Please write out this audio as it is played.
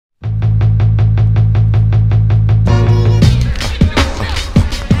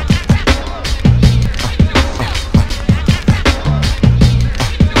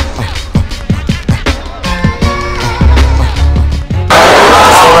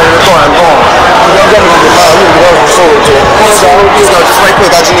Just right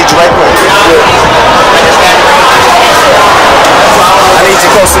quick. I just need you right quick. Yeah. I need you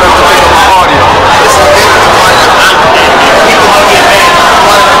close enough to pick up my audio. This is a big one. People don't get mad.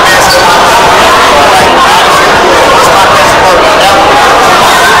 One of the best. It's my best work ever.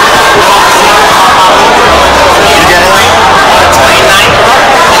 You get it? On the 29th,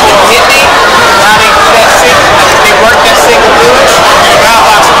 you hit me. Now they do that shit. They work that single good. The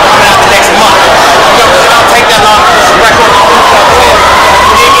mailbox is coming out the next month. It don't take that long for this record.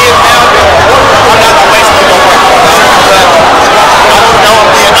 It is now. I'm not gonna waste no more work. I don't know. I'm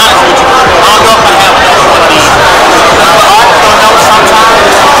being honest with you. I don't know if I have another one of these. But artists don't know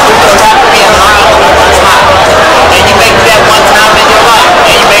sometimes you just have to be around one time. And you may do that one time in your life.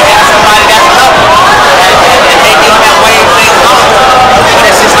 And you may have somebody that's another. And maybe on that way things on. But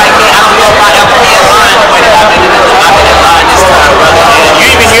it's just like me. I don't know if I ever be in line the way that I've been in line this time, brother. And you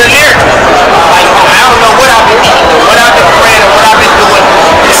even hear lyrics. Like, I don't know what I've been eating or what I've been praying or what I've been doing.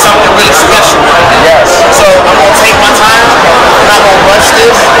 It's something really special. Yes. So I'm gonna take my time and I'm gonna rush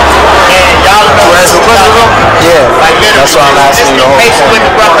this. And y'all know what's up. Yeah. Like literally. That's why I'm asking you. Just be patient with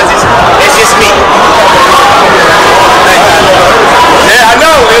me, bro, because it's just me. Yeah, I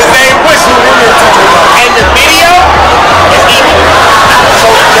know. His name Push. And the video is even.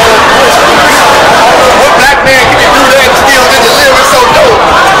 What black man can do that and still get the lyrics so dope?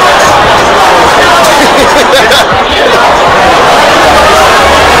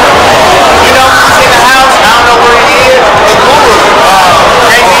 You know, he's in the house. I don't know where he is. The Moors,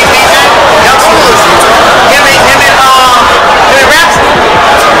 JD, young Moors. Him and Rhapsody.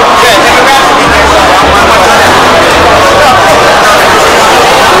 Yeah, him and Rhapsody.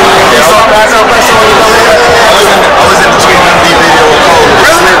 I was in between them the video.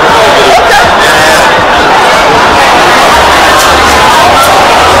 Really? Okay.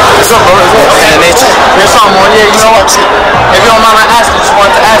 What's up, bro? There's something on here, you know what? If you don't mind my asking, just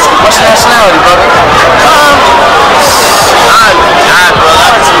wanted to ask you, what's your nationality, brother?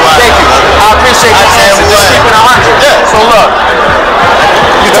 Thank you. I appreciate that, man. We're just keeping it 100. Yeah. So look,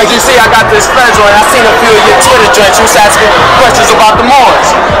 you see I got this feds on. I seen a few of your Twitter joints. You was asking questions about the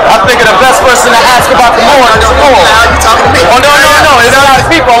Moors. I figured the best person to ask about the Moors is the Moors. Now you talking to me? Oh, no. There's a lot of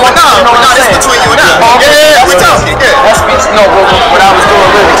people. I want to know what I'm saying. It's between you and me. Yeah, we talking. That's no, what I was doing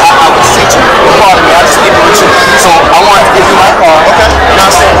really, I was teaching. Pardon me, I just leave it with you. So I wanted to give you my card. Okay. You know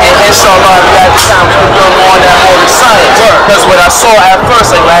what I'm saying? And inshallah, if we had the time, we could build more on that Moorish science. Because what I saw at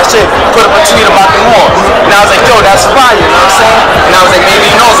first, like last year, put up a tweet about the Moors. And I was like, yo, that's fire, you know what I'm saying? And I was like, maybe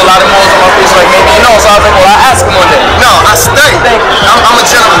he knows a lot of Moors on my face. Like, maybe he knows. So I was like, well, I'll ask him one day. No, I study. I'm a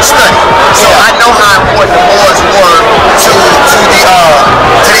general study. So I know how important the Moors were to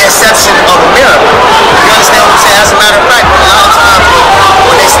the inception of America. You understand what I'm saying? As a matter of fact, a lot of times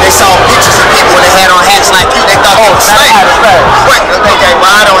when they saw pictures of people and they had on hats like you, they thought they were slaves. Wait, okay,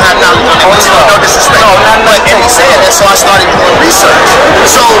 well I don't have knowledge on that. No disrespect. No, but and he said that, so I started doing research.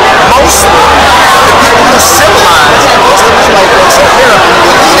 So most of the people who civilized like America were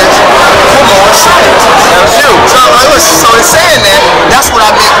leaders were more slaves. So in saying that, that's what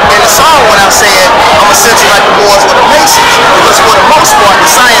I meant in the song when I'm saying I'm essentially like the Moors were the Masons. Because for the most part, the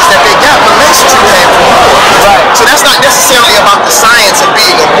science that they got from masonry came from war. Right. So that's not necessarily about the science of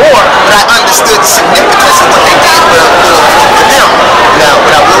being a war, but I understood the significance of what they did for them. Now,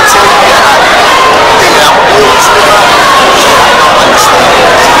 what I will tell you that I think that I'm a real still out, I don't understand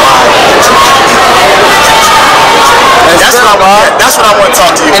why. That's what I want to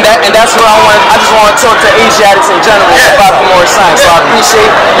talk to you. And that's what I just want to talk to Asiatics in general about the Moorish science. So I appreciate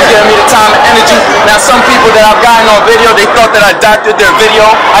you giving me the time and energy. Now some people that I've gotten on video, they thought that I doctored their video.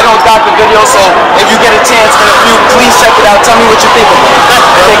 I don't doctor video, so if you get a chance in a few, please check it out. Tell me what you think of it. Thank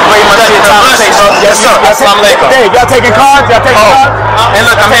you very much for your time. Yes, sir. Assalamu alaikum. Hey, y'all taking cards? Y'all taking cards? And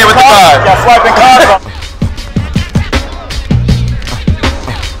look, I'm here with the card. Y'all swiping cards?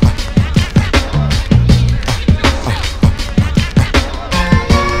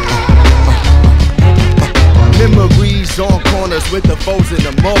 Memories on corners with the foes and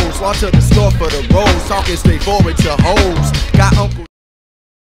the moles. Walk to the store for the rolls, talking straightforward to hoes. Got Uncle